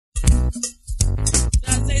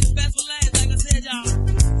I say the best for last, like I said, y'all.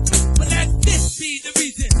 But let this be the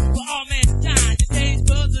reason for all mankind. The stage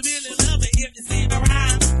buds are really love it if you see my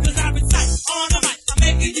rhyme. Cause I recite on the mic, I'm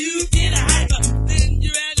making you get a hyper. Then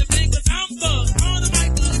you had to think cause I'm buzzed on the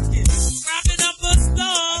mic. Wrapping up a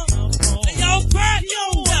storm. And yo, crack, yo,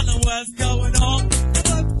 telling what's going on.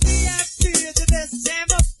 VIP is the best jam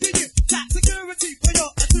up to you. Top security for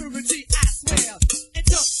your authority, I swear. And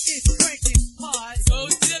jump is breaking hard. So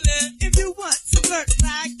chillin'. If you want to flirt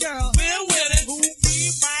like girl, We're with it. who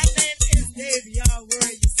me, my name is Davey, y'all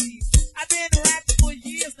where you see. I've been rapping for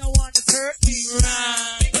years, no one has hurt me.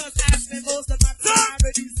 Right. Because I spend most of my time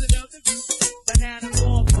producing up the beat. But now I'm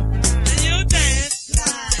going for mine. And you dance.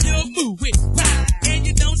 You move it. Right. And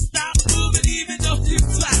you don't stop moving even though you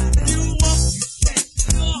try. You want, You can't,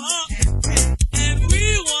 you're and we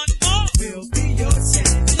want more. will be your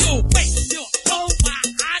chance. Yo, wait, yo, oh, why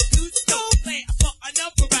I do so play for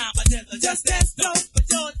another round. I just that stuff, but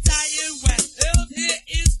you're tired when here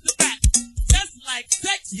is the back. Just like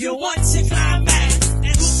sex, You want your climax.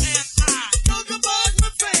 and who am I? Talk about my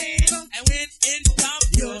fame. And when it comes,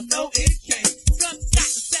 You'll know it came. just got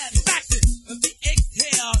the satisfaction of the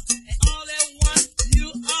exhale. And all at once, you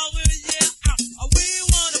always yell out. We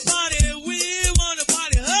wanna party, we wanna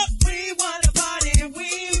party up. We wanna party, we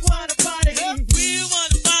wanna party up. We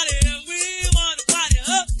wanna party, we wanna party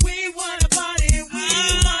up. We wanna party, we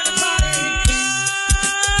wanna party.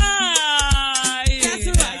 That's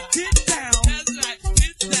right, get down. That's right.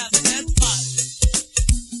 It's down. That's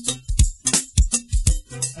party.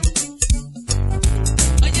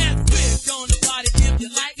 Oh yes, we're gonna party if you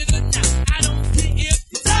like it or not. I don't care if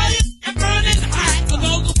you're tired and burning hot. A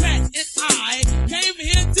local patch is high. Came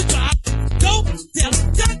here to drop. Dope, tell,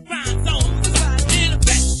 just rhyme songs. In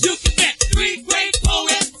effect, you can bet 3 great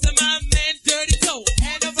poets and my man Dirty Toe.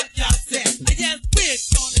 And of what y'all said. Yes, we're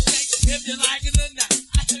gonna take if you like it or not.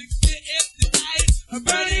 I don't care if you're tired or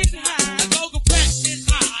burning high. A local patch is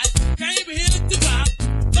high. Came here to drop.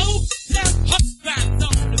 Dope, tell, rhyme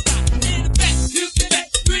songs. In effect, you can bet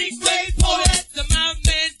 3 great poets and my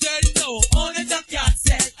man Dirty Toe. On the Junkyard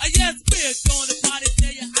set. Yes, we're gonna party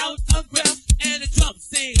till you're out of breath. And the drum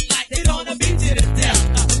sing like they gonna beat you to death.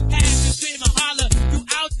 Have you scream and holler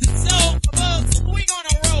throughout the show. We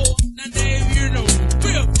gonna roll. Now, Dave, you know,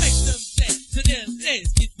 we'll make them say to their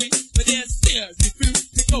legs get weak, but they're still refuse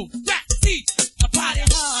to go back. See, a party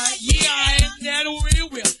hard, yeah, and that we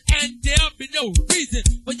will. And there'll be no reason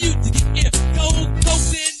for you to get in. Go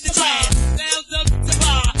close in the bar, sounds up the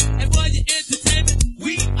bar, and for your entertainment,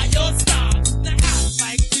 we are your stars. Now, I'd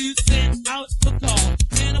like to send out the call,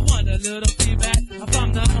 and I want a little feedback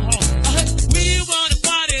from the hall. We wanna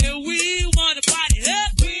party, we wanna party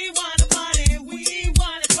up. We wanna party, we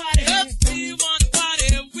wanna party Up, we wanna party,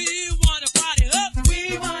 we wanna party up.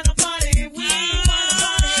 We wanna party, we wanna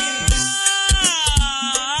party.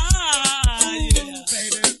 Yeah,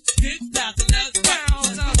 baby. Get down to let's go.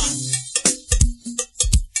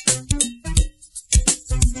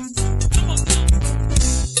 Come on now.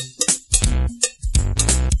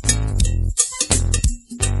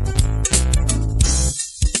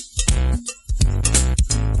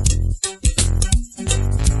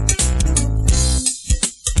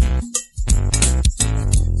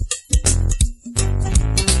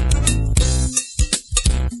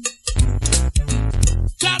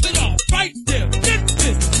 Drop it off right there. Get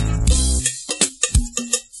this.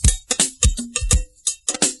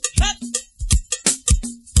 Hut.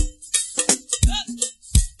 Hut.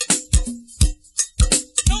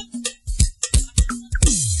 Nope.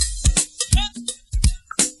 Hut.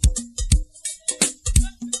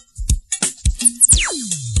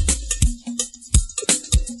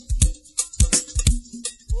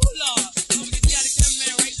 Ooh, Lord. Don't forget you got the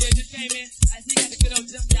cameraman right there. Just came in. I see you got the good old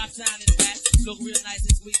Junkyard sign in the back. Look real nice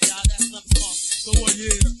this week, y'all. That's something small. So what,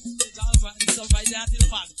 yeah. It's all right. It's all right down to the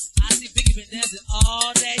pocket. I see Biggie been dancing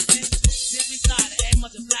all day since we started. Ain't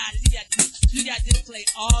much applied. You got this play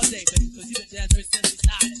all day, baby, because you been dancing since we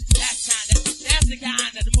started. That's the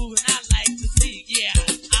kind of the movement I like to see. Yeah.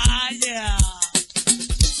 Yeah.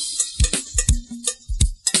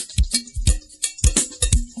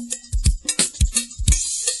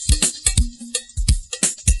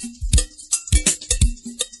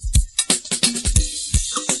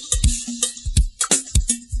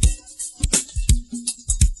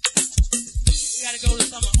 We gotta go to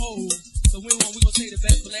summer old. So we gonna take the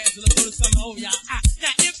best for last. So let's go to summer old, y'all.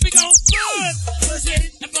 Now if we go